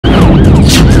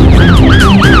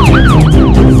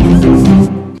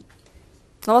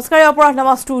নমস্কাৰ অপৰাধ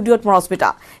নামা ষ্টুডিঅ'ত মৰস্মিতা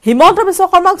হিমন্ত বিশ্ব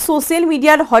শৰ্মাক সোশ্যাল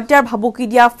মিডিয়াত হত্যাৰ ভাবুকি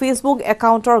দিয়া ফেসবুক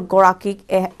একাউণ্টৰ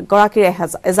গৰাকীৰ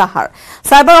এজাহাৰ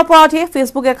সাইবাৰ অপৰাধীয়ে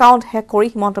ফেসবুক একাউণ্ট হেক কৰি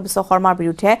হিমন্ত বিশ্ব শৰ্মাৰ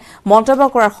বিৰুদ্ধে মন্তব্য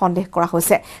কৰাৰ সন্দেহ কৰা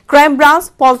হৈছে ক্ৰাইম ব্ৰাঞ্চ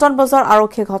পল্টন বজাৰ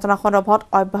আৰক্ষী ঘটনা সন্দৰ্ভত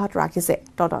অব্যাহত ৰাখিছে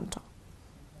তদন্ত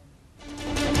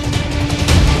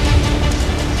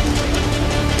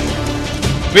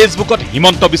ফেসবুকত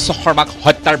হিমন্ত বিশ্ব শৰ্মাক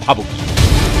হত্যাৰ ভাবুকি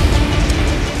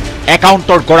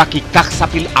একাউণ্টৰ গৰাকী কাষ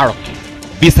চাপিল আৰক্ষী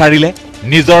বিচাৰিলে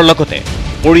নিজৰ লগতে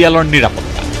পৰিয়ালৰ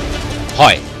নিৰাপত্তা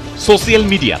হয় সোশ্যাল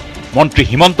মিডিয়াত মন্ত্ৰী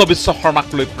হিমন্ত বিশ্ব শৰ্মাক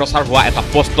লৈ প্ৰচাৰ হোৱা এটা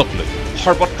পোষ্টক লৈ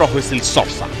সৰ্বত্ৰ হৈছিল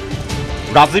চৰ্চা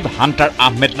ৰাজীৱ হান্টাৰ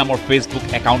আহমেদ নামৰ ফেসবুক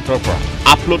একাউণ্টৰ পৰা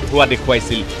আপলোড হোৱা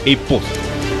দেখুৱাইছিল এই পোষ্ট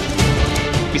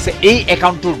পিছে এই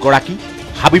একাউণ্টৰ গৰাকী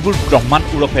হাবিবুৰ ৰহমান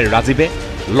উৰফে ৰাজীৱে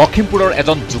লখিমপুৰৰ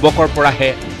এজন যুৱকৰ পৰাহে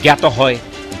জ্ঞাত হয়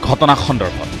ঘটনা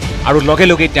সন্দৰ্ভত আৰু লগে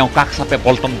লগে তেওঁ কাষ চাপে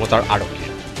পল্টন বজাৰ আৰক্ষী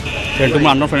ফ্ৰেণ্ডটো মোৰ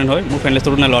আনৰ ফ্ৰেণ্ড হয় মোৰ ফ্ৰেণ্ড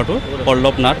লিষ্টৰ নাই ল'ৰাটো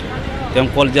পল্লৱ নাথ তেওঁ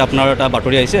ক'ল যে আপোনাৰ এটা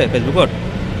বাতৰি আহিছে ফেচবুকত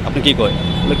আপুনি কি কয়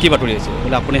বোলে কি বাতৰি আহিছে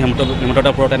বোলে আপুনি হেমন্তৰ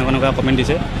ওপৰত এনেকুৱা কমেণ্ট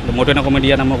দিছে মইতো এনেকুৱা কমেণ্ট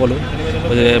দিয়া নাই মই ক'লোঁ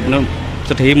যে আপোনাৰ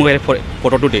পিছত সেই মোক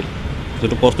ফটোটো দিল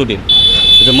যিটো পষ্টটো দিল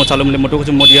যে মই চালোঁ বুলি মইতো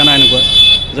কৈছোঁ মই দিয়া নাই এনেকুৱা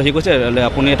যে সি কৈছে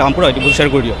আপুনি এটা কাম কৰক এইটো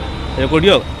শ্বেয়াৰ কৰি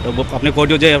দিয়ক আপুনি কৈ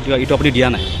দিয়ক যে এইটো আপুনি দিয়া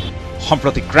নাই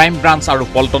সম্প্ৰতি ক্ৰাইম ব্ৰাঞ্চ আৰু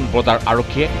পল্টন বজাৰ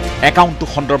আৰক্ষীয়ে একাউণ্টটো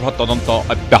সন্দৰ্ভত তদন্ত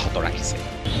অব্যাহত ৰাখিছে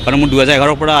কাৰণ মোৰ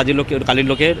 2011ৰ পৰা আজিলৈকে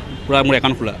কালিলৈকে পূৰা মোৰ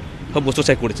একাউণ্ট খোলা সব বস্তু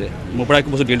চেক কৰিছে মোৰ পৰা একো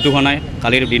বস্তু ডিলটো হোৱা নাই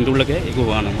কালিৰ দিনটোলৈকে একো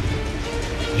হোৱা নাই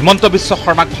হিমন্ত বিশ্ব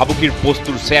শৰ্মাক ভাবুকিৰ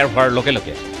পোষ্টটোৰ শ্বেয়াৰ হোৱাৰ লগে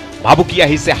লগে ভাবুকি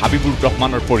আহিছে হাবিবুৰ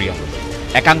ৰহমানৰ পৰিয়াললৈ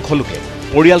একাংশ লোকে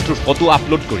পৰিয়ালটোৰ ফটো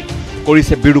আপলোড কৰি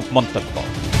কৰিছে বিৰূপ মন্তব্য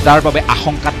যাৰ বাবে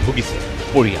আশংকাত ভুগিছে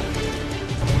পৰিয়াল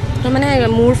মানে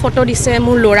মোৰ ফটো দিছে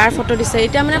মোৰ ল'ৰাৰ ফটো দিছে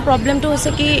এতিয়া মানে প্ৰব্লেমটো হৈছে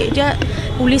কি এতিয়া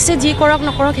পুলিচে যি কৰক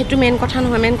নকৰক সেইটো মেইন কথা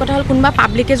নহয় মেইন কথা হ'ল কোনোবা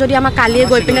পাব্লিকে যদি আমাক কালিয়ে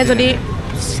গৈ পিনে যদি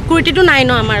সিকিউৰিটিটো নাই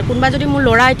ন আমাৰ কোনোবা যদি মোৰ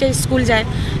ল'ৰা এতিয়া স্কুল যায়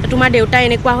তোমাৰ দেউতা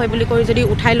এনেকুৱা হয় বুলি কৈ যদি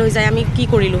উঠাই লৈ যায় আমি কি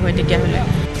কৰিলোঁ হয় তেতিয়াহ'লে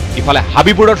ইফালে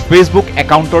হাবিবুৰৰ ফেসবুক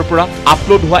একাউণ্টৰ পৰা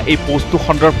আপলোড হোৱা এই পোষ্টটো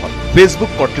সন্দৰ্ভত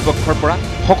ফেসবুক কৰ্তৃপক্ষৰ পৰা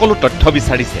সকলো তথ্য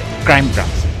বিচাৰিছে ক্ৰাইম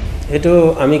ব্ৰাঞ্চ এইটো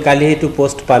আমি কালি এইটো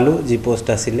পোষ্ট পালোঁ যি পোষ্ট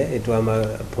আছিলে এইটো আমাৰ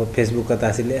ফেচবুকত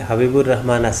আছিলে হাবিবুৰ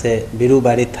ৰহমান আছে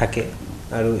বিৰুবাৰীত থাকে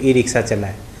আৰু ই ৰিক্সা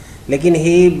চলায় লেকিন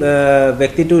সেই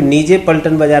ব্যক্তিটো নিজে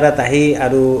পল্টন বজাৰত আহি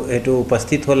আৰু এইটো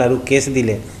উপস্থিত হ'ল আৰু কেছ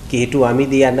দিলে কি সেইটো আমি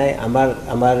দিয়া নাই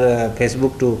আমাৰ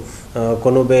ফেচবুকটো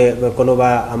কোনোবা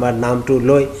আমাৰ নামটো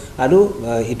লৈ আৰু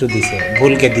এইটো দিছে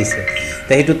ভুলকে দিছে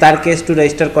তো সেইটো তাৰ কেছটো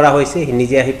ৰেজিষ্টাৰ কৰা হৈছে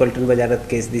নিজে আহি পল্টন বজাৰত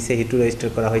কেছ দিছে সেইটো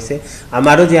ৰেজিষ্টাৰ কৰা হৈছে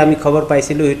আমাৰো যে আমি খবৰ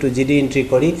পাইছিলোঁ সেইটো জিডি এন্ট্ৰি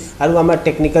কৰি আৰু আমাৰ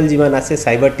টেকনিক্যাল যিমান আছে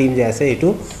সাইবাৰ টিম যে আছে সেইটো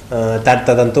তাৰ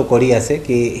তদন্ত কৰি আছে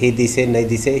কি হে দিছে নাই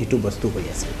দিছে সেইটো বস্তু হৈ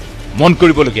আছে মন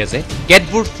কৰিবলগীয়া যে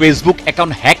কেতবোৰ ফেসবুক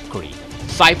একাউণ্ট হেক কৰি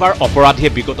সাইবাৰ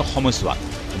অপৰাধীয়ে বিগত সময়ছোৱাত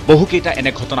বহুকেইটা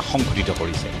এনে ঘটনা সংঘটিত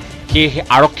কৰিছে সেয়েহে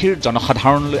আৰক্ষীৰ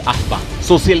জনসাধাৰণলৈ আহ্বান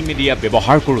সোশ্যাল মিডিয়া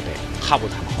ব্যৱহাৰ কৰোঁতে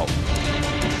সাৱধান হওক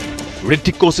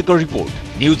Hrithik কৌশিকৰ report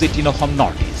news 18 Assam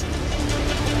north east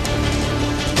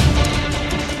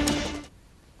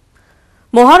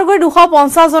মহানগৰীৰ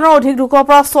 250 জনৰ অধিক লোকৰ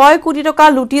পৰা 6 কোটি টকা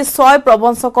লুটি 6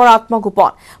 প্ৰবঞ্চকৰ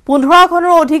আত্মগোপন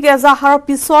 15খনৰ অধিক এজাহাৰৰ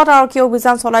পিছত আৰক্ষী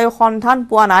অভিযান চলায়ো সন্ধান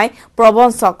পোৱা নাই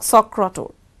প্ৰবঞ্চক চক্ৰটোৰ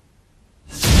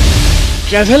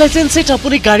ট্ৰেভেল এজেন্সিত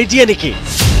আপুনি গাড়ী দিয়ে নেকি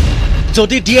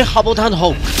যদি দিয়ে সাৱধান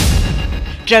হওক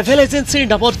ট্ৰেভেল এজেন্সিৰ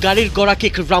নামত গাড়ীৰ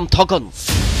গৰাকীক ৰাম ঠগন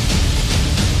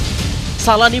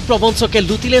সালানী প্ৰবঞ্চকে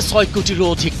লুটিলে 6 কোটিৰো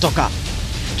অধিক টকা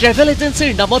ট্ৰেভেল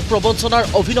এজেন্সিৰ নামত প্ৰবঞ্চনাৰ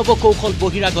অভিনৱ কৌশল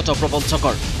বহিৰাগত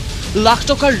প্ৰবঞ্চকৰ লাখ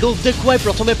টকাৰ লোভ দেখুৱাই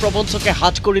প্ৰথমে প্ৰবঞ্চকে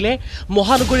হাত কৰিলে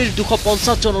মহানগৰীৰ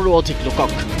 250 জনৰো অধিক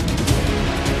লোকক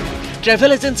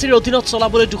ট্ৰেভেল এজেন্সিৰ অধীনত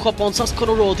চলাবলৈ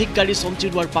 250খনৰো অধিক গাড়ী চমজি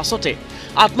লোৱাৰ পাছতে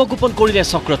আত্মগোপন কৰিলে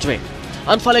চক্ৰটোৱে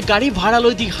আনফালে গাড়ী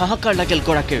ভাড়ালৈ দি হাহাকাৰ লাগিল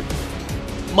গৰাকীৰ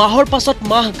মাহৰ পাছত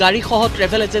মাহ গাড়ীসহ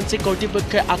ট্ৰেভেল এজেন্সি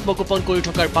কৰ্তৃপক্ষে আত্মগোপন কৰি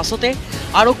থকাৰ পাছতে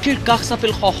আৰক্ষীৰ কাষ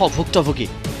চাপিল সহ ভুক্তভোগী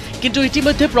কিন্তু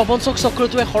ইতিমধ্যে প্ৰবঞ্চক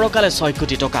চক্ৰটোৱে সৰকালে 6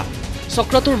 কোটি টকা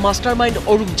চক্ৰটোৰ মাষ্টাৰমাইণ্ড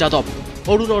অৰুণ যাদৱ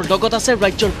অৰুণৰ লগত আছে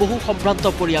ৰাজ্যৰ বহু সম্ভ্ৰান্ত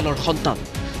পৰিয়ালৰ সন্তান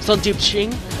সঞ্জীৱ সিং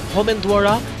হোমেন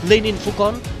দুৱাৰা লেনিন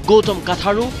ফুকন গৌতম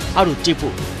কাথাৰু আৰু টিপু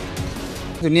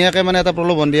ধুনীয়াকৈ মানে এটা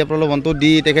প্ৰলোভন দিয়ে প্ৰলোভনটো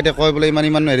দি তেখেতে কয় বোলে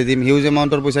ইমান হেৰি দিম হিউজ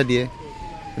এমাউণ্টৰ পইচা দিয়ে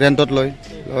ৰেণ্টত লৈ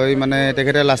মানে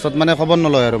তেখেতে লাষ্টত মানে খবৰ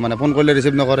নলয় আৰু মানে ফোন কৰিলে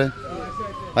ৰিচিভ নকৰে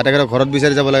বা তেখেতৰ ঘৰত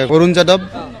বিচাৰি যাব লাগে অৰুণ যাদৱ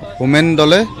হোমেন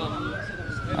দলে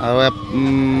আৰু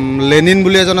লেনিন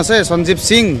বুলি এজন আছে সঞ্জীৱ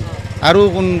সিং আৰু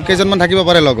কেইজনমান থাকিব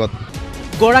পাৰে লগত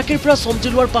গৰাকীৰ পৰা চমজি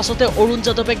লোৱাৰ পাছতে অৰুণ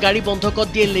যাদৱে গাড়ী বন্ধকত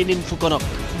দিয়ে লেনিন ফুকনক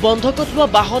বন্ধকত লোৱা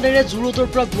বাহনেৰে জুৰোডৰ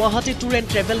পৰা গুৱাহাটী টুৰ এণ্ড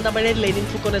ট্ৰেভেল নামেৰে লেনিন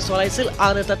ফুকনে চলাইছিল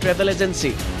আন এটা ট্ৰেভেল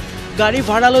এজেন্সি গাড়ী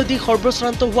ভাড়ালৈ দি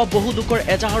সৰ্বশ্ৰান্ত হোৱা বহু লোকৰ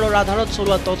এজাহাৰৰ আধাৰত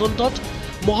চলোৱা তদন্তত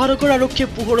মহানগৰ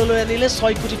আৰক্ষীয়ে পোহৰলৈ আনিলে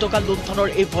 6 কোটি টকা লুণ্ঠনৰ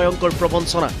এই ভয়ংকৰ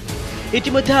প্ৰবঞ্চনা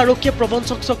ইতিমধ্যে আৰক্ষীয়ে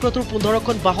প্ৰবঞ্চক চক্ৰটোৰ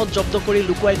 15খন বাহন জব্দ কৰি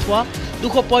লুকুৱাই থোৱা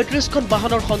 235খন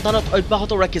বাহনৰ সন্ধানত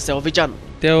অব্যাহত ৰাখিছে অভিযান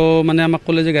তেওঁ মানে আমাক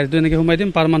ক'লে যে গাড়ীটো এনেকৈ সোমাই দিম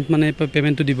পাৰ মান্থ মানে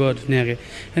পে'মেণ্টটো দিব ধুনীয়াকৈ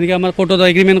এনেকৈ আমাৰ কোৰ্টত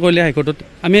এগ্ৰিমেণ্ট কৰিলে হাইকোৰ্টত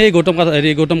আমি এই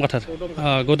গৌতম কাঠাৰ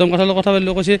লগত কথা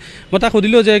পাতিলোঁ কৈছে মই তাক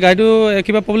সুধিলোঁ যে গাড়ীটো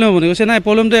কিবা প্ৰব্লেম হ'ব নেকি কৈছে নাই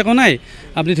প্ৰব্লেমটো একো নাই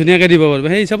আপুনি ধুনীয়াকৈ দিব পাৰিব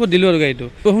সেই হিচাপত দিলোঁ আৰু গাড়ীটো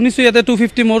শুনিছোঁ ইয়াতে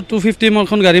 250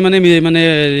 মৰখন গাড়ী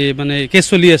মানে কেছ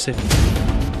চলি আছে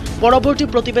পৰৱৰ্তী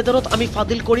প্ৰতিবেদনত আমি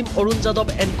ফাদিল কৰিম অৰুণ যাদৱ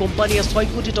এণ্ড কোম্পানীয়ে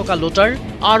 6 কোটি টকা লুটাৰ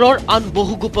আৰৰ আন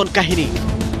বহু গোপন কাহিনী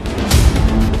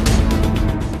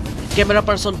কেমেৰা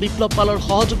পাৰ্চন বিপ্লৱ পালৰ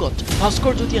সহযোগত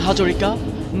Bhaskar Jyoti Hazarika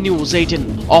news 18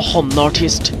 Assam north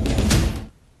east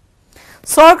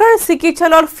চৰকাৰী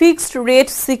চিকিৎসালয়ৰ ফিক্সড ৰেট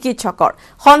চিকিৎসকৰ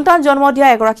সন্তান জন্ম দিয়া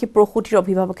এগৰাকী প্ৰসূতিৰ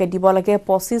অভিভাৱকে দিব লাগে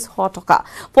 2500 টকা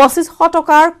 2500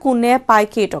 টকাৰ কোনে পায়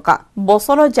কেই টকা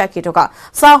বছৰত যায় কেই টকা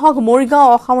চাহক মৰিগাঁও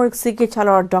অসামৰিক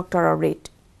চিকিৎসালয়ৰ ডক্টৰৰ ৰেট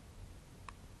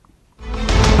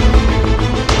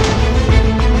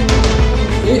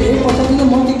এই কথাটো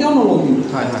মই কেতিয়াও নলওঁ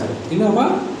কিন্তু আমাৰ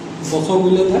বছৰ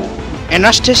বুলিলে যায়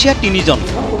এনাষ্টেচিয়া 3 জন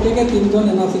প্ৰত্যেকে 3 জন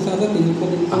এনাষ্টেচিয়া আছে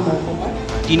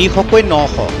 300কৈ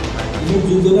 900 মোক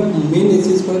যোনজনে মেইন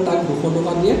এচিষ্ট কৰে তাক 200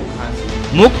 টকা দিয়ে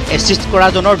মোক এচিষ্ট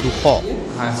কৰাজনৰ 200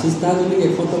 চিষ্টাৰজনীক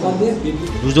 100 টকা দিয়ে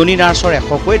দুজনী নাৰ্ছৰ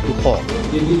 100কৈ 200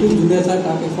 বেবীটো যোনে চাই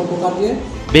তাক 100 টকা দিয়ে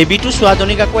বেবীটো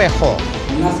ছোৱালীজনীক আকৌ 100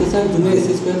 এনাষ্টেচিয়া যোনে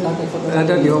এচিষ্ট কৰে তাক 100 টকা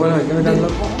দিব পাৰে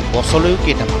বছৰলৈও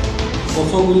কেইটামান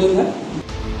বছৰ বুলিলে যায়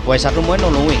পইচাটো মই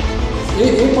নলওঁৱেই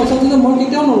এই পইচাটো মই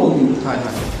কেতিয়াও নলওঁ কিন্তু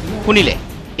শুনিলে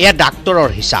এয়া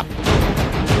ডাক্তৰৰ হিচাপ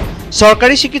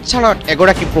চৰকাৰী চিকিৎসালয়ত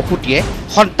এগৰাকী প্ৰসূতিয়ে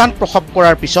সন্তান প্ৰসৱ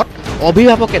কৰাৰ পিছত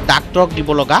অভিভাৱকে ডাক্তৰক দিব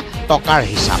লগা টকাৰ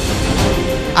হিচাপ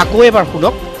আকৌ এবাৰ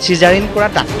শুনক চিজাৰিন কৰা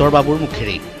ডাক্তৰ বাবুৰ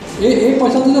মুখেৰে এই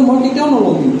পইচাটো মই কেতিয়াও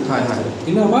নলওঁ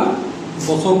কিন্তু আমাৰ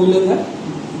বছৰ বুলিলে যায়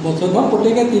বছৰত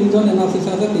প্ৰত্যেকে 3 জন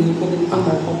এনাষ্টেচিয়া আছে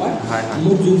 300 পায়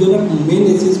মোক যোনজনে মেইন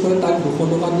এচিষ্ট কৰে তাক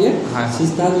 200 টকা দিয়ে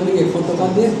চিষ্টাৰজনীক 100 টকা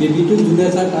দিয়ে বেবীটো যোনে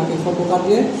চাই তাক 100 টকা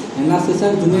দিয়ে এনাষ্টেচিয়া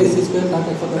যোনে এচিষ্ট কৰে তাক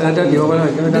 100 টকা দিব পাৰে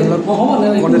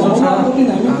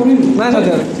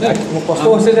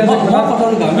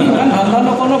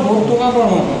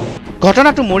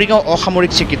ঘটনাটো মৰিগাঁও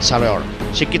অসামৰিক চিকিৎসালয়ৰ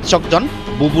চিকিৎসকজন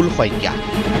বুবুল শইকীয়া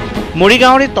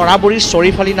মৰিগাঁৱৰ তৰাবৰীৰ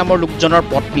শ্বৰীফ আলী নামৰ লোকজনৰ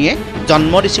পত্নীয়ে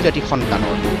জন্ম দিছিল এটি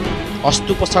সন্তানৰ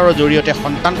অস্ত্ৰোপচাৰৰ জৰিয়তে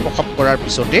সন্তান প্ৰসৱ কৰাৰ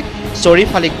পিছতে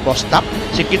শ্বৰীফ আলীক প্ৰস্তাৱ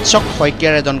চিকিৎসক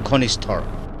শইকীয়াৰ এজন ঘনিষ্ঠৰ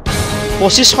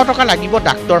 2500 টকা লাগিব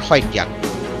ডাক্তৰ শইকীয়াক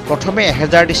প্ৰথমে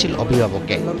 1000 দিছিল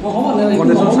অভিভাৱকে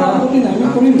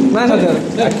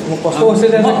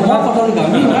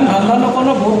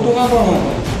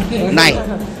নাই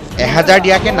 1000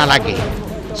 দিয়াকে নালাগে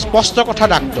স্পষ্ট কথা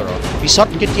ডাক্তৰৰ পিছত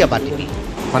কেতিয়াবা দিবি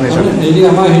হেৰি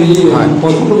আমাৰ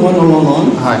পইচাটো মই নলওঁ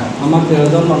নহয় আমাৰ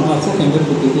 13জন মানুহ আছে সিহঁতে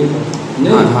প্ৰতিকেই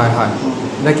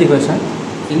পায় কি কৈছা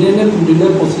এনে দিলে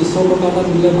 2500 টকা এটা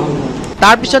দিলে ভাল হয়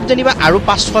তাৰপিছত যেনিবা আৰু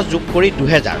 500 যোগ কৰি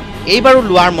 2000 এইবাৰো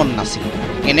লোৱাৰ মন নাছিল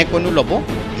কেনেকৈনো ল'ব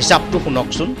হিচাপটো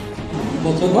শুনকচোন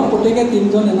বছৰত প্ৰত্যেকে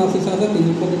 3 জন এনাষ্টেচিয়া আছে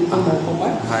 300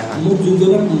 পায় মোক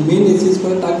যোনজনে মেইন এচিষ্ট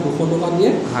কৰে তাক 200 টকা দিয়ে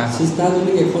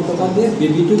চিষ্টাৰজনীক 100 টকা দিয়ে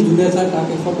বেবীটো যোনে চাই তাক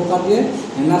 100 টকা দিয়ে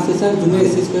এনাষ্টেচিয়া যোনে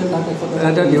এচিষ্ট কৰে তাক 100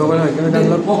 টকা দিব পাৰে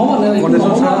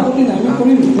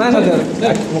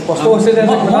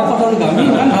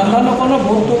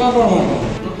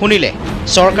শুনিলে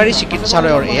চৰকাৰী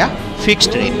চিকিৎসালয়ৰ এয়া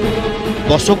ফিক্সড ৰেট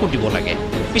বছকো দিব লাগে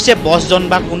পিছে বছজন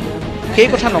বা কোন সেই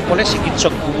কথা নকলে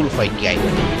চিকিৎসক বুবুল শইকীয়াই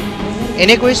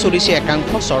এনেকৈ চলিছে একাংশ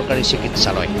চৰকাৰী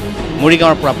চিকিৎসালয়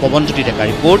মৰিগাঁৱৰ পৰা পৱনজ্যোতি ডেকা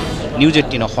report news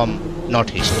 18 Assam north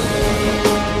east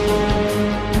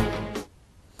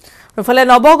ইফালে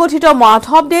নৱগঠিত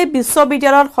মাধৱদেৱ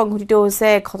বিশ্ববিদ্যালয়ত সংঘটিত হৈছে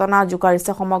এক ঘটনা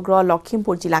জোকাৰিছে সমগ্ৰ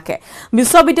লখিমপুৰ জিলাকে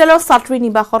বিশ্ববিদ্যালয়ৰ ছাত্ৰী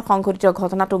নিবাসত সংঘটিত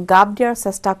ঘটনাটো গাপ দিয়াৰ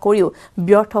চেষ্টা কৰিও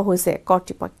ব্যৰ্থ হৈছে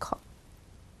কৰ্তৃপক্ষ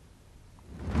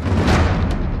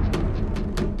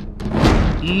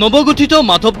নৱগঠিত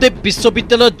মাধৱদেৱ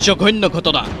বিশ্ববিদ্যালয়ত জঘন্য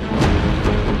ঘটনা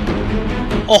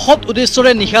অসৎ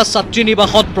উদ্দেশ্যৰে নিশা ছাত্ৰী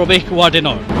নিবাসত প্ৰৱেশ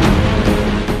ৱাৰ্ডেনৰ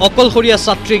অকলশৰীয়া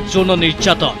ছাত্ৰীক যৌন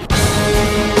নিৰ্যাতন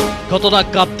ঘটনা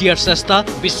গাপ দিয়াৰ চেষ্টা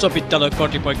বিশ্ববিদ্যালয়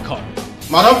কৰ্তৃপক্ষ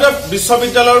মাধৱদেৱ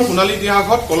বিশ্ববিদ্যালয়ৰ সোণালী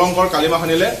ইতিহাসত কলংকৰ কালিমা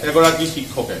সানিলে এগৰাকী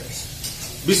শিক্ষকে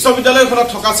বিশ্ববিদ্যালয়খনত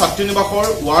থকা ছাত্ৰী নিবাসৰ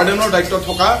ৱাৰ্ডেনৰ দায়িত্বত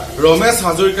থকা ৰমেশ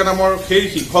হাজৰিকা নামৰ সেই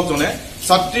শিক্ষকজনে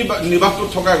ছাত্ৰী নিবাসটোত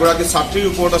থকা এগৰাকী ছাত্ৰীৰ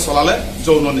ওপৰতে চলালে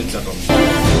যৌন নিৰ্যাতন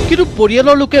কিন্তু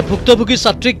পৰিয়ালৰ লোকে ভুক্তভোগী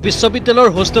ছাত্ৰীক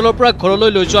বিশ্ববিদ্যালয়ৰ হোষ্টেলৰ পৰা ঘৰলৈ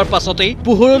লৈ যোৱাৰ পাছতেই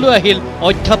পোহৰলৈ আহিল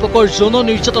অধ্যাপকৰ যৌন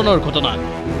নিৰ্যাতনৰ ঘটনা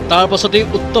তাৰ পাছতেই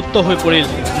উত্তপ্ত হৈ পৰিল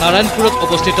নাৰায়ণপুৰত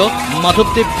অৱস্থিত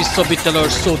মাধৱদেৱ বিশ্ববিদ্যালয়ৰ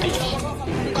চৌদিশ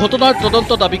ঘটনাৰ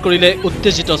তদন্ত দাবী কৰিলে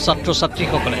উত্তেজিত ছাত্ৰ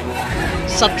ছাত্ৰীসকলে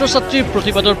ছাত্ৰ ছাত্ৰীৰ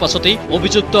প্ৰতিবাদৰ পাছতেই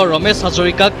অভিযুক্ত ৰমেশ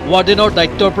হাজৰিকাক ৱাৰ্ডেনৰ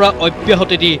দায়িত্বৰ পৰা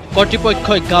অব্যাহতি দি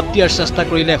কৰ্তৃপক্ষই গাপ দিয়াৰ চেষ্টা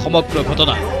কৰিলে সমগ্ৰ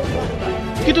ঘটনা।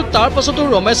 কিন্তু তাৰ পাছতো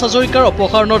ৰমেশ হাজৰিকাৰ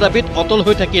অপসাৰণৰ দাবীত অটল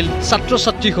হৈ থাকিল ছাত্ৰ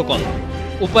ছাত্ৰীসকল।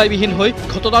 উপায়বিহীন হৈ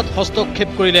ঘটনাত হস্তক্ষেপ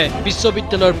কৰিলে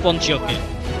বিশ্ববিদ্যালয়ৰ পঞ্জীয়কে।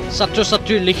 ছাত্ৰ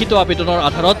ছাত্ৰীৰ লিখিত আবেদনৰ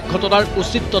আধাৰত ঘটনাৰ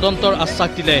উচিত তদন্তৰ আশ্বাস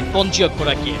দিলে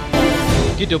পঞ্জীয়কগৰাকীয়ে।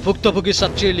 কিন্তু ভুক্তভোগী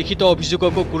ছাত্ৰীৰ লিখিত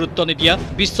অভিযোগকো গুৰুত্ব নিদিয়া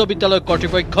বিশ্ববিদ্যালয়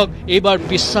কৰ্তৃপক্ষক এইবাৰ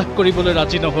বিশ্বাস কৰিবলৈ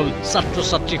ৰাজি নহল ছাত্ৰ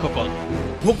ছাত্ৰীসকল।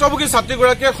 ভুক্তভোগী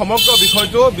ছাত্ৰীগৰাকীয়ে সমগ্ৰ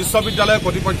বিষয়টো বিশ্ববিদ্যালয়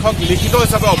কৰ্তৃপক্ষক লিখিত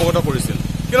হিচাপে অৱগত কৰিছিল।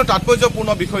 কিন্তু তাৎপৰ্যপূৰ্ণ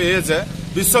বিষয় এয়ে যে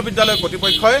বিশ্ববিদ্যালয়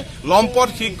কৰ্তৃপক্ষই লম্পট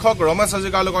শিক্ষক ৰমেশ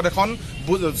হাজৰিকাৰ লগত এখন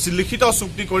লিখিত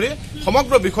চুক্তি কৰি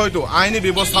সমগ্ৰ বিষয়টো আইনী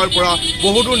ব্যৱস্থাৰ পৰা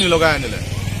বহুদূৰ নিলগাই আনিলে।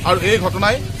 আৰু এই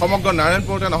ঘটনাই সমগ্ৰ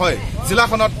নাৰায়ণপুৰতে নহয়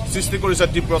জিলাখনত সৃষ্টি কৰিছে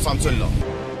তীব্ৰ চাঞ্চল্য।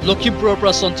 লখিমপুৰৰ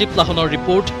পৰা Sanjeev লাহনৰ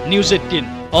report, News18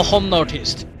 Assam north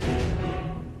east.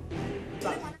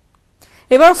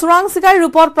 এবাৰ চোৰাং চিকাৰীৰ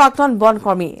ৰূপত প্ৰাক্তন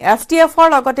বনকৰ্মী। STFৰ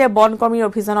লগতে বনকৰ্মীৰ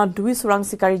অভিযানত 2 চোৰাং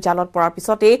চিকাৰী জালত পৰাৰ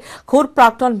পিছতে খুদ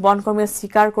প্ৰাক্তন বনকৰ্মীয়ে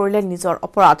স্বীকাৰ কৰিলে নিজৰ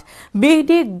অপৰাধ।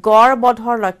 বিধি গড়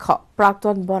বধৰ লক্ষ্য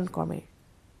প্ৰাক্তন বনকৰ্মীৰ।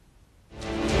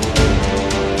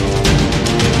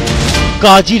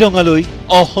 কাজিৰঙালৈ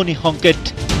অশনি সংকেত।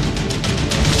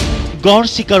 গড়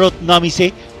চিকাৰত নামিছে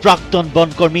প্ৰাক্তন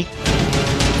বনকৰ্মী।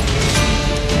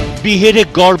 বিহেৰে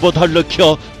গড় বধাৰ লক্ষ্য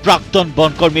প্ৰাক্তন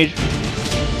বনকৰ্মীৰ।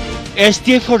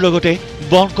 STFৰ লগতে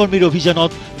বনকৰ্মীৰ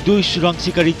অভিযানত 2 চোৰাং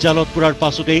চিকাৰী জালত পৰাৰ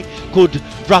পাছতে খুদ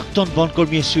প্ৰাক্তন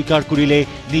বনকৰ্মীয়ে স্বীকাৰ কৰিলে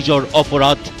নিজৰ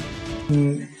অপৰাধ।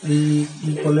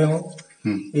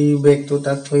 এই বেগটো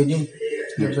তাত থৈ দিম,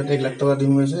 তাৰপিছত 1 লাখ টকা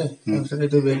দিম কৈছে, তাৰপিছত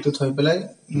এইটো বেগটো থৈ পেলাই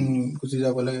গুচি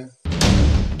যাব লাগে।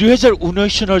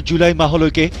 2019 চনৰ জুলাই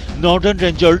মাহলৈকে নৰ্দাৰ্ণ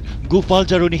ৰেঞ্জৰ গোপাল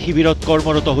জাৰণী শিবিৰত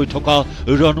কৰ্মৰত হৈ থকা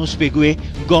ৰণোজ পেগুৱে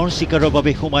গড় চিকাৰৰ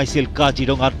বাবে সোমাইছিল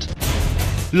কাজিৰঙাত।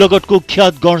 লগত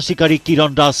কুখ্যাত গড় চিকাৰী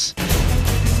কিৰণ দাস।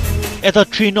 এটা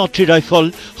 303 ৰাইফল,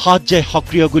 7 জাই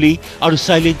সক্ৰিয় গুলী আৰু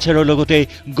চাইলেঞ্চাৰৰ লগতে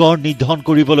গড় নিধন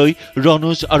কৰিবলৈ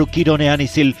ৰণোজ আৰু কিৰণে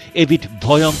আনিছিল এবিধ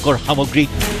ভয়ংকৰ সামগ্ৰী,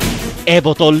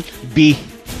 এবটল বিষ।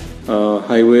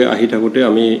 হাইৱে আহি থাকোঁতে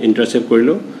আমি ইণ্টাৰচেপ্ট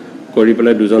কৰিলোঁ, কৰি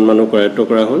পেলাই 2জন মানুহ কৰায়ত্ব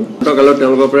কৰা হ'ল। কালত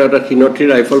তেওঁলোকৰ পৰা এটা 303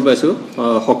 ৰাইফল পাইছোঁ,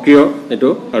 সক্ৰিয় এইটো,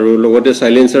 আৰু লগতে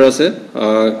চাইলেঞ্চাৰ আছে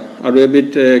আৰু এবিধ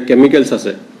কেমিকেলছ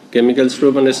আছে। কেমিকেলছটো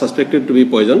মানে ছাছপেক্টেড টু বি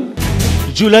পয়জন।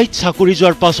 জুলাইত চাকৰি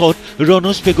যোৱাৰ পাছত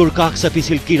ৰণোজ পেগুৰ কাষ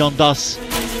চাপিছিল কিৰণ দাস।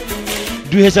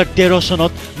 2013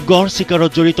 চনত গড়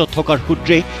চিকাৰত জড়িত থকাৰ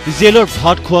সূত্ৰে জেলৰ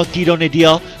ভাত খোৱা কিৰণে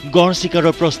দিয়া গড়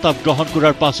চিকাৰৰ প্ৰস্তাৱ গ্ৰহণ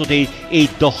কৰাৰ পাছতেই এই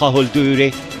দশা হ'ল দুয়োৰে।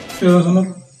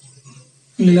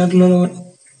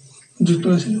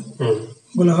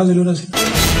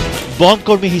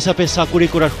 বনকৰ্মী হিচাপে চাকৰি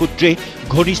কৰাৰ সূত্ৰে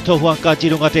ঘনিষ্ঠ হোৱা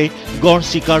কাজিৰঙাতে গড়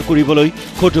চিকাৰ কৰিবলৈ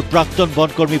খুদ প্ৰাক্তন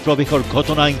বনকৰ্মী প্ৰৱেশৰ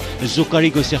ঘটনাই জোকাৰি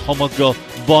গৈছে সমগ্ৰ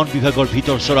বন বিভাগৰ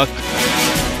ভিতৰ চৰাক।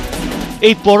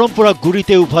 এই পৰম্পৰা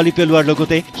গুৰিতে উভালি পেলোৱাৰ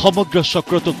লগতে সমগ্ৰ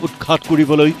চক্ৰটোক উৎখাত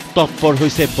কৰিবলৈ তৎপৰ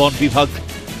হৈছে বন বিভাগ।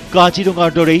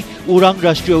 কাজিৰঙাৰ দৰেই ওৰাং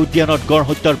ৰাষ্ট্ৰীয় উদ্যানত গড়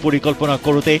হত্যাৰ পৰিকল্পনা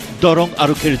কৰোঁতে দৰং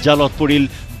আৰক্ষীৰ জালত পৰিল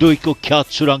 2 কুখ্যাত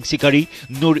চোৰাং চিকাৰী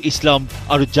নুৰ ইছলাম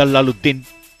আৰু জাল্লালুদ্দিন।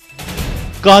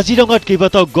 কাজিৰঙাত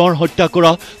কেইবাটাও গড় হত্যা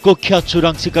কৰা কুখ্যাত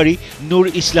চোৰাং চিকাৰী নুৰ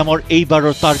ইছলামৰ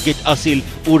এইবাৰৰ টাৰ্গেট আছিল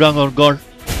ওৰাঙৰ গড়।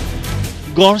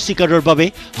 গড় চিকাৰৰ বাবে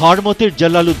হাৰমতিৰ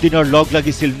জাল্লালুদ্দিনৰ লগ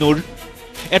লাগিছিল নুৰ।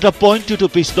 এটা .22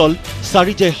 পিষ্টল,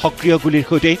 4 জাই সক্ৰিয় গুলীৰ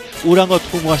সৈতে ওৰাঙত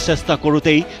সোমোৱাৰ চেষ্টা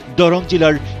কৰোঁতেই দৰং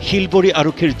জিলাৰ শিলবৰী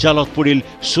আৰক্ষীৰ জালত পৰিল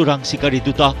চোৰাং চিকাৰী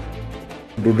দুটা।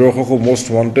 দুৰ্দৰ্শক মোষ্ট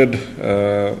ৱান্টেড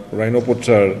ৰাইনো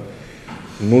পোচাৰ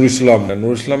নুৰ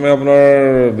ইছলামে আপোনাৰ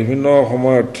বিভিন্ন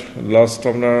সময়ত লাষ্ট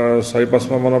আপোনাৰ 4-5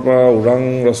 মাহ মানৰ পৰা ওৰাং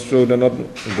ৰাষ্ট্ৰীয় উদ্যানত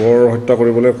গড় হত্যা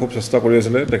কৰিবলৈ খুব চেষ্টা কৰি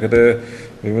আছিলে। তেখেতে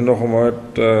বিভিন্ন সময়ত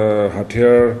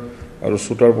হাথিয়াৰ আৰু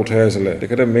শ্বুটাৰ পঠাই আছিলে।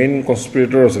 তেখেতে মেইন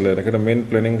কনস্পিৰেটৰ আছিলে, তেখেতে মেইন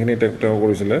প্লেনিংখিনি তেওঁ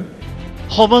কৰিছিলে।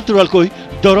 সমান্তৰালকৈ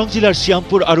দৰং জিলাৰ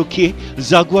শ্যামপুৰ আৰক্ষীয়ে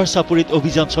জাগুৱাৰ চাপৰিত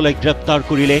অভিযান চলাই গ্ৰেপ্তাৰ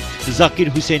কৰিলে জাকিৰ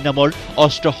হুছেইন নামৰ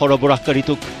অস্ত্ৰ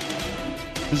সৰবৰাহকাৰীটোক।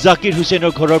 জাকিৰ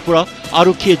হুছেইনৰ ঘৰৰ পৰা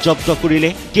আৰক্ষীয়ে জব্দ কৰিলে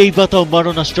কেইবাটাও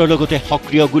মাৰণাস্ত্ৰৰ লগতে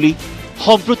সক্ৰিয় গুলী।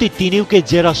 সম্প্ৰতি তিনিওকে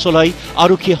জেৰা চলাই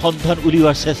আৰক্ষীয়ে সন্ধান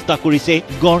উলিওৱাৰ চেষ্টা কৰিছে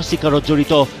গড় চিকাৰত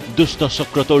জড়িত দুষ্ট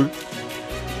চক্ৰটোৰ।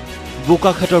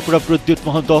 বোকাখাটৰ পৰা প্ৰদ্যুৎ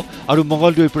মহন্ত আৰু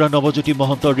মঙলদৈৰ পৰা নৱজ্যোতি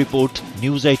মহন্তৰ report,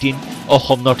 News18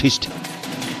 Assam north east.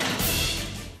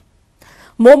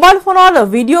 Mobile ফোনত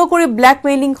ভিডিঅ' কৰি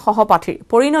ব্লেকমেইলিং সহপাঠীৰ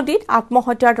পৰিণতিত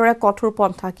আত্মহত্যাৰ দৰে কঠোৰ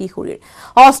পন্থা কিশোৰীৰ।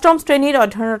 8ম শ্ৰেণীত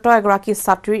অধ্যয়নৰত এগৰাকী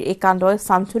ছাত্ৰীৰ এই কাণ্ডই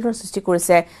চাঞ্চল্যৰ সৃষ্টি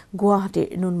কৰিছে গুৱাহাটীৰ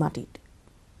নুনমাটিত।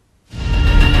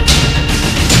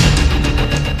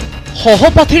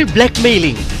 সহপাঠীৰ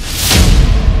ব্লেকমেইলিং,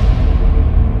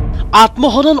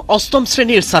 আত্মহনন 8ম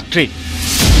শ্ৰেণীৰ ছাত্ৰীৰ।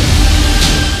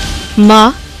 মা,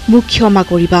 মোক ক্ষমা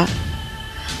কৰিবা,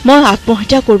 মই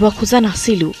আত্মহত্যা কৰিব খোজা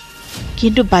নাছিলোঁ,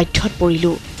 কিন্তু বাধ্যত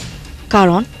পৰিলোঁ।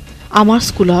 কাৰণ আমাৰ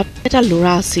স্কুলত এটা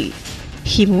ল'ৰা আছিল,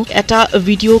 সি মোক এটা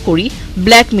ভিডিঅ' কৰি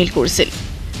ব্লেকমেইল কৰিছিল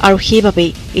আৰু সেইবাবেই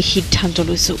এই সিদ্ধান্ত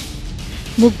লৈছোঁ।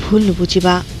 মোক ভুল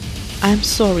নুবুজিবা, আই এম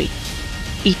চৰি।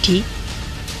 ইটি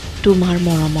তোমাৰ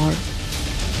মৰমৰ।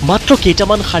 মাত্ৰ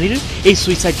কেইটামান শাৰীৰ এই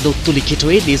ছুইচাইড নোটটো লিখি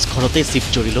থৈ নিজ ঘৰতে চিপ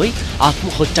জৰি লৈ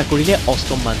আত্মহত্যা কৰিলে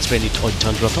 ৮ম মান শ্ৰেণীত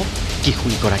অধ্যয়নৰত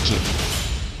কিশোৰীগৰাকীয়ে।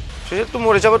 তো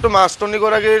মোৰ হিচাপততো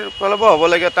মাষ্টৰনীগৰাকীৰ ফালৰ পৰা হ'ব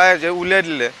লাগে, তাই যে উলিয়াই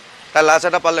দিলে, তাই লাজ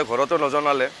এটা পালে, ঘৰতো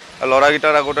নজনালে,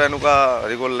 ল'ৰাকেইটাৰ আগতে এনেকুৱা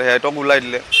হেৰি কৰিলে, সিহঁতক ওলাই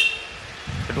দিলে,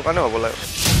 সেইটো কাৰণে হ'ব লাগে।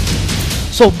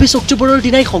 ২৪ অক্টোবৰৰ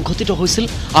দিনাই সংঘটিত হৈছিল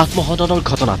আত্মহননৰ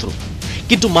ঘটনাটো।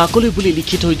 কিন্তু মাকলৈ বুলি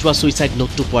লিখি থৈ যোৱা ছুইচাইড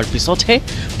নোটটো পোৱাৰ পিছতহে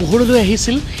পোহৰলৈ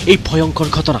আহিছিল এই ভয়ংকৰ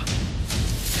ঘটনা।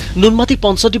 নুনমাটি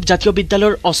পঞ্চদ্বীপ জাতীয়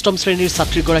বিদ্যালয়ৰ ৮ম শ্ৰেণীৰ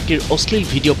ছাত্ৰীগৰাকীৰ অশ্লীল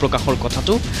ভিডিঅ' প্ৰকাশৰ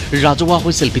কথাটো ৰাজহুৱা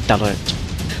হৈছিল বিদ্যালয়ত।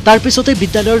 তাৰ পিছতে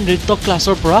বিদ্যালয়ৰ নৃত্য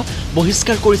ক্লাছৰ পৰা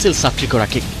বহিষ্কাৰ কৰিছিল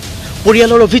ছাত্ৰীগৰাকীক।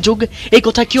 পৰিয়ালৰ অভিযোগ, এই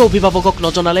কথা কিয় অভিভাৱকক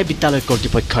নজনালে বিদ্যালয়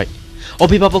কৰ্তৃপক্ষই।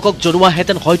 অভিভাৱকক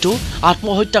জনোৱাহেঁতেন হয়তো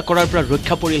আত্মহত্যা কৰাৰ পৰা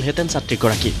ৰক্ষা পৰিলহেঁতেন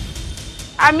ছাত্ৰীগৰাকী।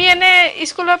 আমি এনে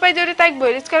স্কুলৰ পৰা যদি তাইক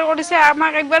বহিষ্কাৰ কৰিছে,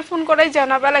 আমাক একবাৰ ফোন কৰাই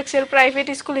জনাব লাগিছিল। প্ৰাইভেট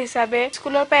স্কুল হিচাপে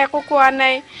স্কুলৰ পৰা একো কোৱা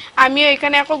নাই, আমিও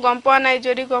এইকাৰণে একো গম পোৱা নাই।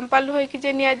 যদি গম পালোঁ হয়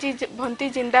কিজানি আজি ভণ্টি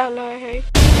জিন্দা হ'ল হয়।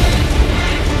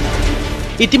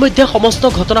 ইতিমধ্যে সমস্ত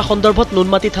ঘটনা সন্দৰ্ভত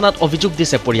নুনমাটি থানাত অভিযোগ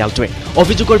দিছে পৰিয়ালটোৱে।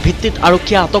 অভিযোগৰ ভিত্তিত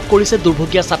আৰক্ষীয়ে আটক কৰিছে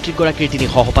দুৰ্ভগীয়া ছাত্ৰীগৰাকীৰ ৩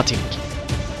 সহপাঠীক।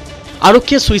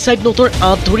 আৰক্ষীয়ে ছুইচাইড নোটৰ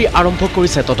আঁত ধৰি আৰম্ভ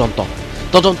কৰিছে তদন্ত।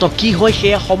 তদন্ত কি হয়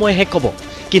সেয়া সময়হে ক'ব।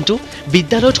 কিন্তু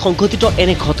বিদ্যালয়ত সংঘটিত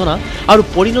এনে ঘটনা আৰু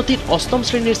পৰিণতিত ৮ম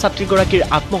শ্ৰেণীৰ ছাত্ৰীগৰাকীৰ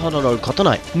আত্মহননৰ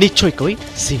ঘটনাই নিশ্চয়কৈ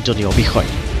চিন্তনীয় বিষয়।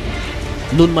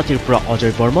 নুনমাটিৰ পৰা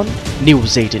Ajay Barman, news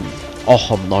 18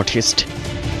 Assam north east.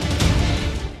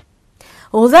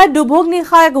 হোজাইত দুভোগ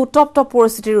নিশা এক উত্তপ্ত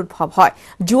পৰিস্থিতিৰ উদ্ভৱ হয়।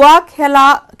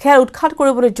 খেল উৎখাত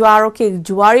কৰিবলৈ যোৱা আৰক্ষীক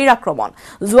জুৱাৰীৰ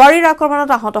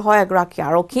আক্ৰমণত আহত হয় এগৰাকী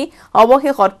আৰক্ষী।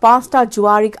 অৱশেষত 5টা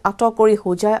জুৱাৰীক আটক কৰি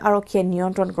হোজাই আৰক্ষীয়ে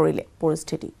নিয়ন্ত্ৰণ কৰিলে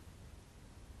পৰিস্থিতি।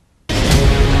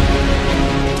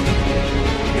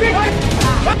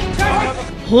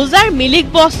 হোজাৰ মিলিক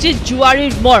বস্তিত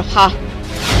জুৱাৰীৰ মৰহাস।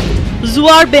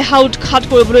 জুৱাৰ বেহা উৎখাত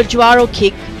কৰিবলৈ যোৱা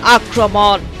আৰক্ষীক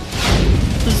আক্ৰমণ।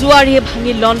 জুৱাৰীয়ে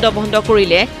ভাঙি লণ্ড ভণ্ড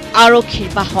কৰিলে আৰক্ষীৰ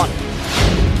বাহন।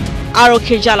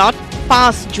 আৰক্ষীৰ জালত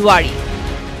 5 জুৱাৰী।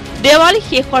 দেৱালী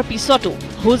শেষ হোৱাৰ পিছতো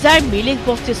হোজাৰ মিলিক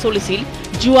বস্তি চলিছিল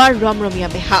জুৱাৰ ৰমৰমীয়া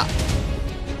বেহা।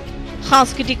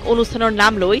 সাংস্কৃতিক অনুষ্ঠানৰ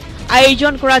নাম লৈ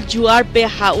আয়োজন কৰা জুৱাৰ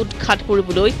বেহা উৎখাত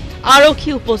কৰিবলৈ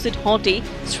আৰক্ষী উপস্থিত হওঁতেই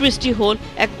সৃষ্টি হ'ল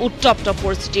এক উত্তপ্ত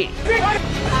পৰিস্থিতিৰ।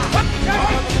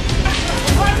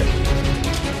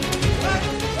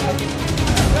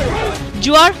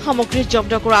 জুৱাৰ সামগ্ৰী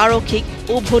জব্দ কৰা আৰক্ষীক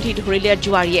উভতি ধৰিলে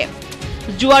জুৱাৰীয়ে।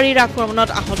 জুৱাৰীৰ আক্ৰমণত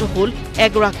আহত হ'ল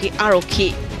এগৰাকী আৰক্ষী।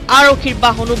 আৰক্ষীৰ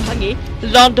বাহনো ভাঙি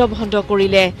লণ্ড ভণ্ড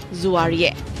কৰিলে জুৱাৰীয়ে।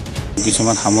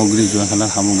 কিছুমান সামগ্ৰী জুৱা খেলাৰ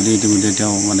সামগ্ৰী ইতিমধ্যে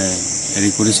তেওঁ হেৰি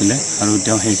কৰিছিলে আৰু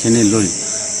তেওঁ সেইখিনি লৈ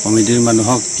কমিটিৰ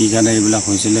মানুহক কি কাৰণে এইবিলাক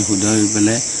হৈছিলে সুধাই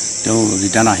পেলাই তেওঁ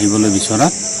ৰিটাৰ্ণ আহিবলৈ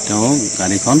বিচৰাত তেওঁ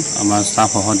গাড়ীখন আমাৰ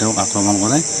ষ্টাফসহ তেওঁক আক্ৰমণ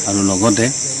কৰে আৰু লগতে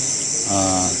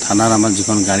থানাৰ আমাৰ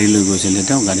যিখন গাড়ী লৈ গৈছিলে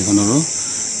তেওঁ গাড়ীখনৰো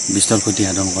বিস্তৰ ক্ষতি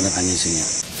সাধন কৰে, ভাঙিছিলে।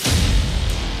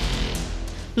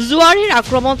 জুৱাৰীৰ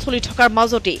আক্ৰমণ চলি থকাৰ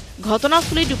মাজতে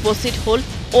ঘটনাস্থলীত উপস্থিত হ'ল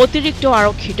অতিৰিক্ত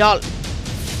আৰক্ষী দল।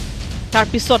 তাৰ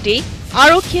পিছতেই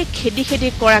আৰক্ষীয়ে খেদি খেদি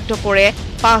কৰায়ত্ব কৰে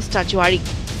 5টা জুৱাৰীক।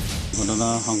 ঘটনা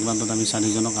সংক্ৰান্তত আমি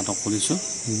 4জনক আটক কৰিছোঁ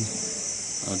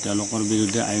আৰু তেওঁলোকৰ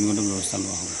বিৰুদ্ধে আইনগত ব্যৱস্থা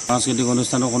লোৱা হ'ব। সাংস্কৃতিক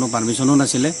অনুষ্ঠানৰ কোনো পাৰ্মিশ্যনো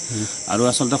নাছিলে আৰু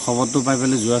আচলতে খবৰটো পাই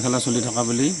পেলাই জুৱা খেলা চলি থকা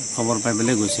বুলি খবৰ পাই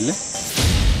পেলাই গৈছিলে।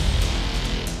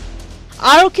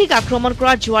 আৰক্ষীক আক্ৰমণ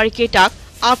কৰা জুৱাৰীকেইটাক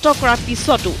আটক কৰাৰ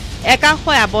পিছতো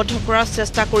একাংশই আবদ্ধ কৰাৰ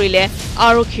চেষ্টা কৰিলে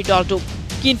আৰক্ষী দলটোক।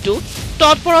 কিন্তু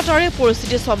তৎপৰতাৰে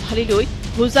পৰিস্থিতি চম্ভালি লৈ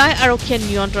হোজাই আৰক্ষীয়ে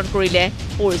নিয়ন্ত্ৰণ কৰিলে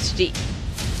পৰিস্থিতি।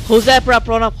 হোজাইৰ পৰা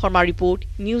প্ৰণৱ শৰ্মাৰ report,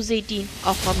 news 18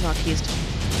 Assam north east.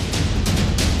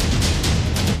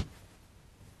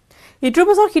 ইটোৰ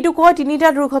পিছত সিটো কৈ 3টা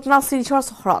দুৰ্ঘটনা শিলচৰ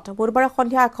চহৰত। বুধবাৰে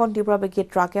সন্ধিয়া এখন তীব্ৰবেগী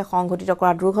ট্ৰাকে সংঘটিত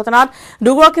কৰা দুৰ্ঘটনাত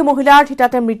দুগৰাকী মহিলাৰ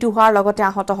থিতাতে মৃত্যু হোৱাৰ লগতে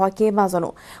আহত হয় কেইবাজনো।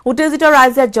 উত্তেজিত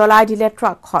ৰাইজে জ্বলাই দিলে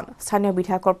ট্ৰাকখন। স্থানীয়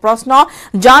বিধায়কৰ প্ৰশ্ন,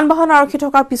 যান বাহন আৰক্ষী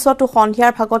থকাৰ পিছতো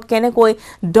সন্ধিয়াৰ ভাগত কেনেকৈ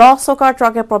 10 চকাৰ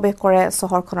ট্ৰাকে প্ৰৱেশ কৰে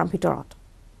চহৰখনৰ ভিতৰত।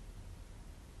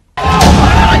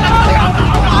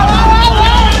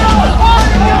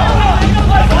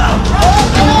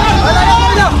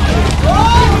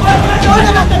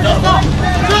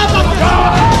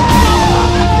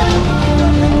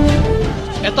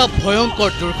 এটা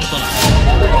ভয়ংকৰ দুৰ্ঘটনা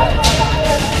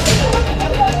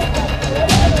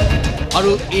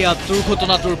আৰু এয়া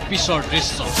দুৰ্ঘটনাটোৰ পিছৰ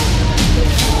দৃশ্য।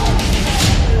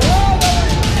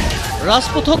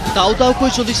 ৰাজপথত দাও দাওকৈ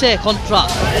চলিছে এখন ট্ৰাক।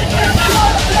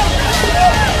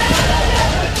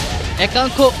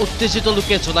 একাংশ উত্তেজিত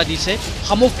লোকে জ্বলাই দিছে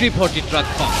সামগ্ৰী ভৰ্তি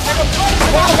ট্ৰাকখন।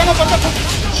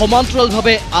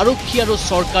 সমান্তৰালভাৱে আৰক্ষী আৰু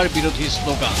চৰকাৰ বিৰোধী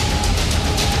শ্লোগান।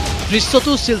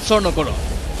 দৃশ্যটো শিলচৰ নগৰৰ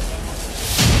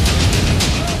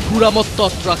ঘোঁৰামত্ত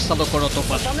ট্ৰাক চালকৰ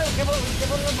অতপাত।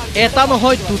 এটা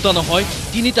নহয়, দুটা নহয়,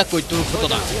 তিনিটাকৈ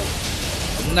দুৰ্ঘটনা।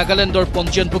 নাগালেণ্ডৰ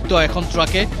পঞ্জীয়নভুক্ত এখন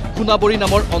ট্ৰাকে সোণাবৰী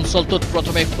নামৰ অঞ্চলটোত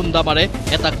প্ৰথমে খুন্দা মাৰে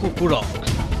এটা কুকুৰক।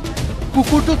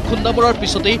 কুকুৰটোক খুন্দা মৰাৰ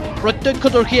পিছতেই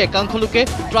প্ৰত্যক্ষদৰ্শী একাংশ লোকে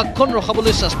ট্ৰাকখন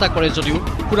ৰখাবলৈ চেষ্টা কৰে যদিও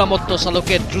ঘোঁৰামত্ত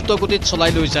চালকে দ্ৰুতগতিত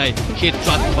চলাই লৈ যায় সেই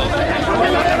ট্ৰাকখন।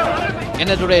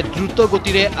 এনেদৰে দ্ৰুত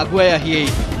গতিৰে আগুৱাই আহিয়েই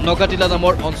নগাটিলা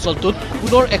নামৰ অঞ্চলটোত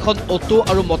পুনৰ এখন অটো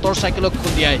আৰু মটৰ চাইকেলক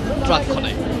খুন্দিয়াই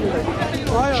ট্ৰাকখনে।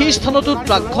 সেই স্থানতো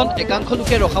ট্ৰাকখন একাংশ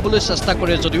লোকে ৰখাবলৈ চেষ্টা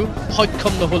কৰে যদিও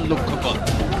সক্ষম নহল লোকসকল।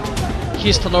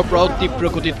 সেই স্থানৰ পৰাও তীব্ৰ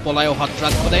গতিত পলাই অহা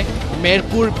ট্ৰাকখনে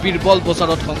মেৰপুৰ বীৰবল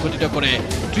বজাৰত সংঘটিত কৰে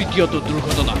তৃতীয়টো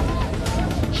দুৰ্ঘটনা।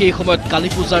 সেই সময়ত কালী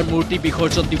পূজাৰ মূৰ্তি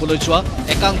বিসৰ্জন দিবলৈ যোৱা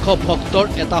একাংশ ভক্তৰ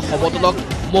এটা সমদলক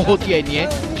মহতিয়াই নিয়ে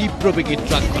তীব্ৰবেগী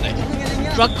ট্ৰাকখনে।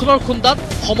 ট্ৰাকখনৰ খুন্দাত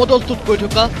সমদলটোত গৈ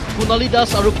থকা সোণালী দাস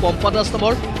আৰু পম্পা দাস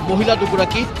নামৰ মহিলা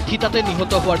দুগৰাকী থিতাতে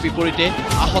নিহত হোৱাৰ বিপৰীতে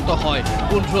আহত হয়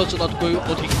 15জনতকৈও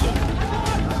অধিক লোক।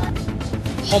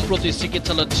 সম্প্ৰতি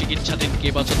চিকিৎসালয়ত চিকিৎসাধীন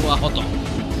কেইবাজনো আহত।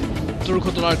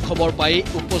 দুৰ্ঘটনাৰ খবৰ পাই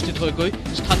উপস্থিত হৈ গৈ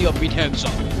স্থানীয়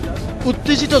বিধায়কজন।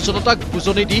 উত্তেজিত জনতাক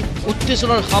বুজনি দি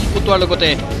উত্তেজনাৰ হাম ফুটোৱাৰ লগতে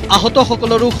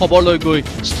আহতসকলৰো খবৰ লৈ গৈ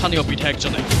স্থানীয়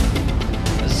বিধায়কজনে।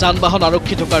 যান বাহন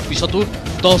আৰক্ষী থকাৰ পিছতো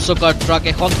 10 চকাৰ ট্ৰাক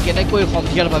এখন কেনেকৈ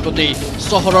সন্ধিয়াৰ ভাগতেই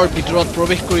চহৰৰ ভিতৰত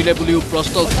প্ৰৱেশ কৰিলে বুলিও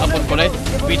প্ৰশ্ন উত্থাপন কৰে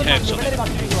বিধায়কজনে।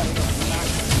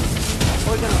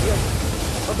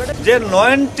 যে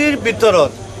 90ৰ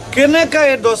ভিতৰত কেনেকৈ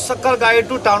এই 10 চকাৰ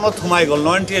গাড়ীটো টাউনত সোমাই গ'ল,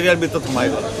 90 এৰিয়াৰ ভিতৰত সোমাই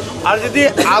গ'ল। আৰু যদি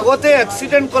আগতে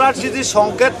এক্সিডেণ্ট কৰাৰ যদি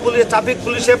সংকেত ট্ৰাফিক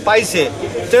পুলিচে পাইছে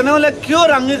তেনেহ'লে কিয়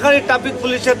ৰাংগীখাৰী ট্ৰাফিক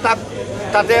পুলিচে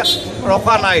তাতে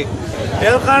ৰখা নাই?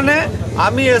 ইয়াৰ কাৰণে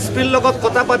আমি এছপিৰ লগত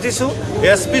কথা পাতিছোঁ।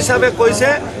 এছপি সাহেবে কৈছে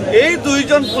এই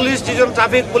দুইজন পুলিচ যিজন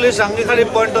ট্ৰাফিক পুলিচ ৰাংগীখাৰী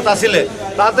পইণ্টত আছিলে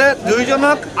তাতে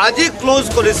দুইজনক আজি ক্লোজ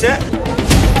কৰিছে।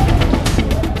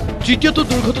 তৃতীয়টো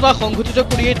দুৰ্ঘটনা সংঘটিত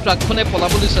কৰিয়েই ট্ৰাকখনে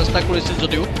পলাবলৈ চেষ্টা কৰিছিল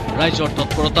যদিও ৰাইজৰ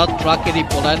তৎপৰতাত ট্ৰাক এৰি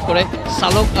পলায়ন কৰে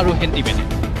চালক আৰু হেণ্ডিমেনে।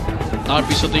 তাৰ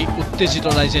পিছতেই উত্তেজিত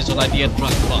ৰাইজে জ্বলাই দিয়ে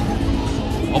ট্ৰাকখন।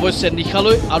 অৱশ্যে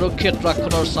নিশালৈ আৰক্ষীয়ে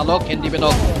ট্ৰাকখনৰ চালক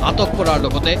হেণ্ডিমেনক আটক কৰাৰ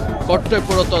লগতে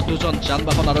কৰ্তব্যৰত দুজন যান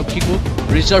বাহন আৰক্ষীকো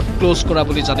ৰিজাৰ্ভ ক্লোজ কৰা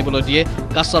বুলি জানিবলৈ দিয়ে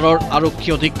কাছাৰৰ আৰক্ষী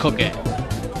অধীক্ষকে।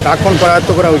 ট্ৰাকখন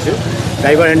কৰায়ত্ব কৰা হৈছে,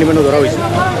 ড্ৰাইভাৰ হেণ্ডিমেনো ধৰা হৈছে,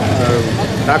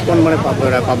 ট্ৰাকখন মানে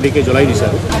পাব্লিকে জ্বলাই দিছে।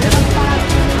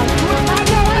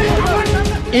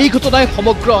 এই ঘটনাই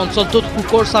সমগ্ৰ অঞ্চলটোত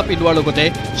শোকৰ চাপ পেলোৱাৰ লগতে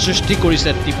সৃষ্টি কৰিছে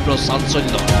তীব্ৰ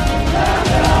চাঞ্চল্য।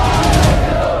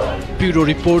 Bureau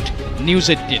report, news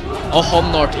 18 Assam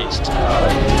north east.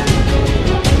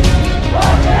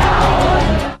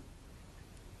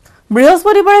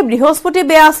 বৃহস্পতি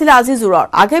বেয়া আছিল আজিজোৰৰ।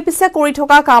 আগে পিছে কৰি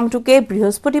থকা কামটোকে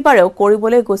বৃহস্পতিবাৰেও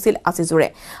কৰিবলৈ গৈছিল আজিজোৰে।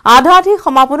 আধা আধি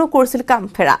সমাপনো কৰিছিল কাম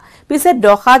ফেৰা। পিছে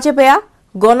দশা যে বেয়া,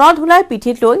 গণধোলাই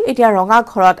পিঠিত লৈ এতিয়া ৰঙা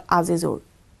ঘৰত আজিজোৰ।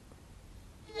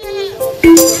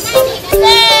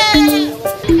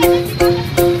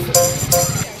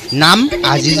 নাম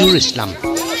আজিজুৰ ইছলাম,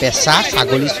 পেছা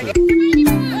ছাগলী চুৰ।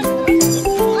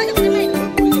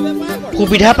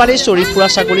 সুবিধা পালে চৰি ফুৰা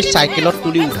ছাগলী চাইকেলত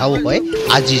তুলি উঠাও হয়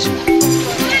আজিজুৰ।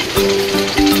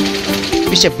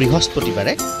 পিছে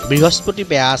বৃহস্পতি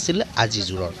বেয়া আছিল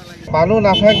আজিজোৰৰ। মানুহ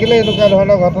নাথাকিলে এনেকুৱা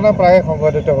ধৰণৰ ঘটনা প্ৰায়ে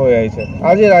সংঘটিত হৈ আহিছে।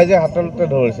 আজি ৰাইজে হাততে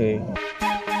ধৰিছে।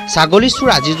 ছাগলী চুৰ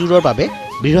আজিজোৰৰ বাবে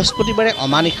বৃহস্পতিবাৰে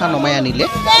অমানিশা নমাই আনিলে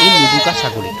এই লুডুকা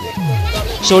ছাগলীটোৱে।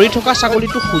 চৰি থকা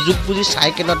ছাগলীটো সুযোগ বুজি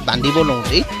চাইকেলত বান্ধিব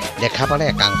লওঁতেই দেখা পালে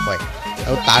একাংশই,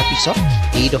 আৰু তাৰ পিছত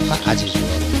এই দশা আজিজোৰৰ।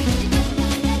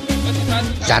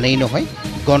 জানেই নহয়,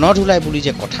 গণধোলাই বুলি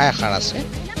যে কথা এষাৰ আছে,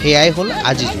 সেয়াই হ'ল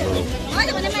আজিজোৰৰো।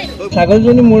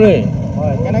 ছাগলীজনী মোৰে।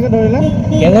 কেনেকৈ ধৰিলে?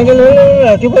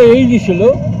 ৰাতিপুৱা এৰি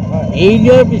দিছিলোঁ। এৰি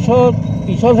দিয়াৰ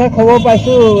পিছতহে খবৰ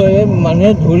পাইছোঁ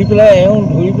মানুহে ধৰি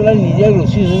পেলাই নিজে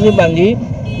ৰছী বান্ধি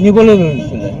নিবলৈ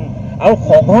ধৰিছিলে। আৰু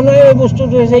সঘনাই এই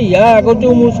বস্তুটো হৈছে। ইয়াৰ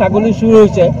আগতেও মোৰ ছাগলী চুৰ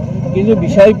হৈছে, কিন্তু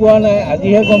বিচাৰি পোৱা নাই।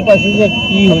 আজিহে গম পাইছোঁ যে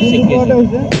কি হৈছে।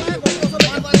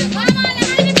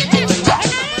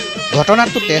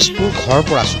 ঘটনাটো তেজপুৰ ঘৰ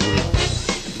পৰা চুবুৰী।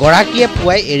 গৰাকীয়ে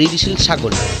পুৱাই এৰি দিছিল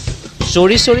ছাগলী।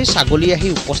 চৰি ছাগলী আহি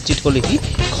উপস্থিত হ'লেহি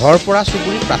ঘৰ পৰা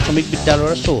চুবুৰী প্ৰাথমিক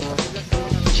বিদ্যালয়ৰ চৌহদ।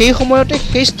 সেই সময়তে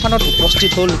সেই স্থানত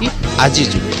উপস্থিত হ'লহি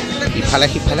আজিজোৰ। ইফালে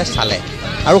সিফালে চালে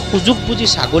আৰু সুযোগ বুজি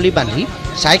ছাগলী বান্ধি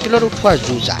চাইকেলত উঠোৱাৰ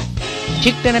যুঁজা।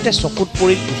 ঠিক তেনেতে চকুত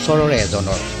পৰিল ওচৰৰে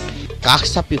এজনৰ। কাষ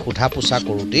চাপি সোধা পোছা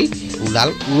কৰোঁতেই ওলাল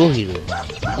উৰহিৰো।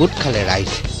 গোট খালে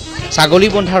ৰাইজ। ছাগলী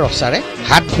বন্ধা ৰচাৰে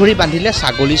হাত ভৰি বান্ধিলে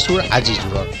ছাগলী চোৰ আজি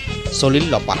জোৰৰ চলিল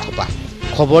লপাথপা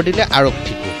খবৰ দিলে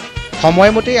আৰক্ষীকো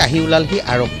সময়মতে আহি ওলালহি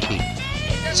আৰক্ষী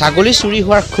ছাগলী চুৰি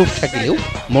হোৱাৰ ক্ষোভ থাকিলেও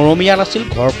মৰমীয়া নাছিল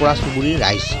ঘৰ পৰা চুবুৰীৰ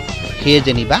ৰাইজ সেয়ে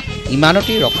যেনিবা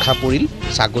ইমানতেই ৰক্ষা পৰিল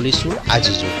ছাগলী চোৰ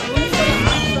আজি জোৰ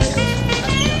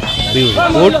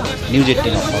report news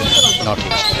 18 Assam north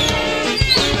east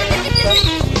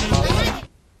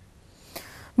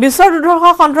বিশ্বৰ দুৰ্ধৰ্ষ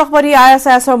সন্ত্ৰাসবাদী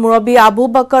ISISৰ মুৰব্বী আবু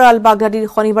বকৰ আল বাগদাদীৰ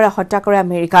শনিবাৰে হত্যা কৰে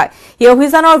আমেৰিকাই এই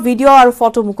অভিযানৰ ভিডিঅ' আৰু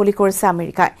ফটো মুকলি কৰিছে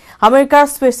আমেৰিকাই আমেৰিকাৰ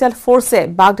স্পেচিয়েল ফৰ্চে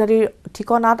বাগদাদীৰ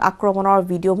ঠিকনাত আক্ৰমণৰ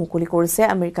ভিডিঅ' মুকলি কৰিছে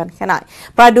আমেৰিকান সেনাই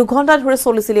প্ৰায় 2 ঘণ্টা ধৰি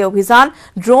চলিছিল এই অভিযান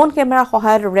ড্ৰোন কেমেৰাৰ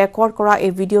সহায়ত ৰেকৰ্ড কৰা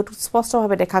এই ভিডিঅ'টোত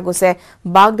স্পষ্টভাৱে দেখা গৈছে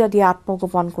বাগদাদীয়ে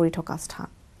আত্মগোপন কৰি থকা স্থান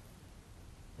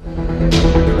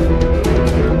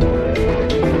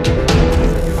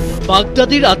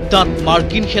বাগদাদীৰ আড্ডাত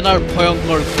মাৰ্কিন সেনাৰ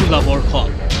ভয়ংকৰ গোলাবৰ্ষণ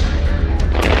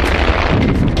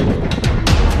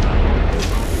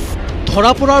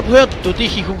ধৰা পৰাৰ ভয়ত দুটি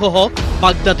শিশুসহ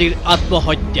বাগদাদীৰ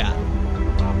আত্মহত্যা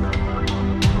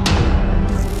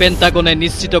পেণ্টাগনে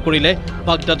নিশ্চিত কৰিলে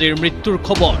বাগদাদীৰ মৃত্যুৰ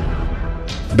খবৰ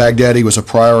Baghdadi was a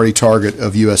priority target of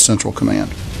US Central Command.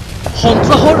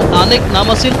 সন্ত্ৰাসৰ আন এক নাম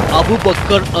আছিল আবু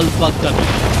বকৰ আল বাগদাদী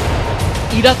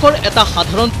ইৰাকৰ এটা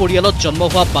সাধাৰণ পৰিয়ালত জন্ম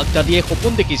হোৱা বাগদাদীয়ে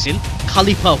সপোন দেখিছিল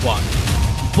খালিফা হোৱাৰ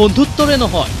বন্ধুত্বৰে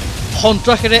নহয়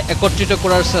সন্ত্ৰাসেৰে একত্ৰিত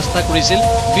কৰাৰ চেষ্টা কৰিছিল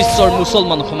বিশ্বৰ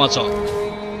মুছলমান সমাজক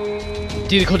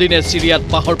দীৰ্ঘদিনে সিৰিয়াত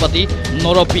পাহৰ পাতি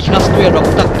নৰপিশাচটোৱে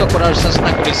ৰক্তাক্ত কৰাৰ চেষ্টা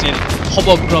কৰিছিল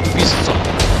সমগ্ৰ বিশ্ব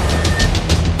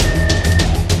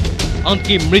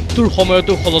আনকি মৃত্যুৰ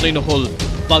সময়তো সলনি নহল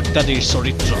বাগদাদীৰ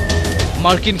চৰিত্ৰ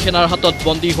মাৰ্কিন সেনাৰ হাতত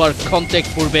বন্দী হোৱাৰ ক্ষন্তেক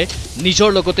পূৰ্বে নিজৰ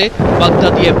লগতে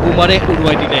বাগদাদীয়ে বোমাৰে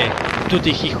উৰুৱাই দিলে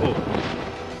দুটি শিশু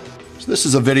This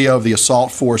is a video of the assault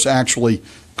force actually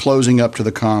closing up to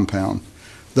the compound.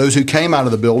 Those who came out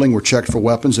of the building were checked for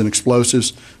weapons and explosives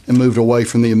and moved away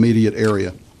from the immediate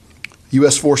area.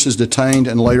 U.S. forces detained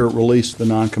and later released the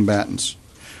non-combatants.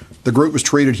 The group was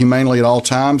treated humanely at all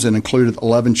times and included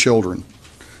 11 children.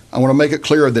 I want to make it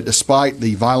clear that despite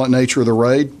the violent nature of the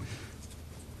raid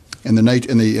and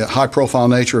the high-profile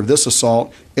nature of this assault,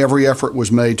 every effort was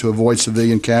made to avoid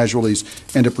civilian casualties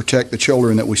and to protect the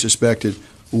children that we suspected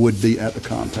would be at the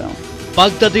compound.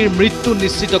 বাগদাদীৰ মৃত্যু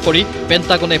নিশ্চিত কৰি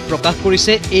পেণ্টাগনে প্ৰকাশ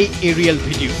কৰিছে এই Ariel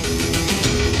video'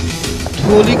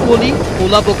 ধুঁৱলি কুঁৱলি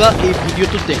ক'লা বগা এই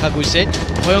ভিডিঅ'টোত দেখা গৈছে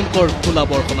ভয়ংকৰ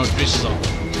গোলাবৰ্ষণৰ দৃশ্য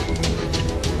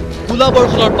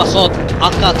গোলাবৰ্ষণৰ পাছত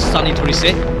আকাশ টানি ধৰিছে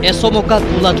এচমকা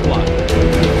গোলা ধোঁৱা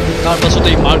তাৰ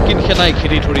পাছতেই মাৰ্কিন সেনাই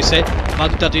ঘেৰি ধৰিছে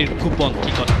বাগদাদীৰ গোপন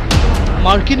ঠিকনা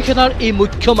মাৰ্কিন সেনাৰ এই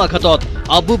মুখ্য আঘাতত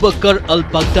আবু বকৰ আল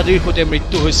বাগদাদীৰ সৈতে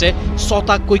মৃত্যু হৈছে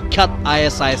 6টা কুখ্যাত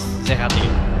ISIS জেহাদী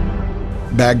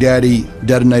Baghdadi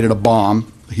detonated a bomb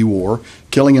he wore,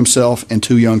 killing himself and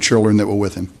 2 young children that were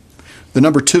with him. The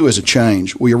number 2 is a change.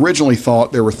 We originally thought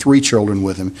there were 3 children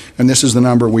with him, and this is the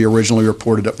number we originally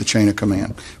reported up the chain of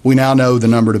command. We now know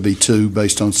the number to be 2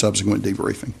 based on subsequent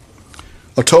debriefing.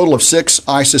 A total of 6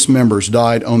 ISIS members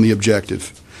died on the objective.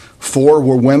 4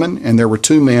 were women, and there were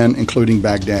 2 men, including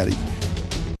Baghdadi.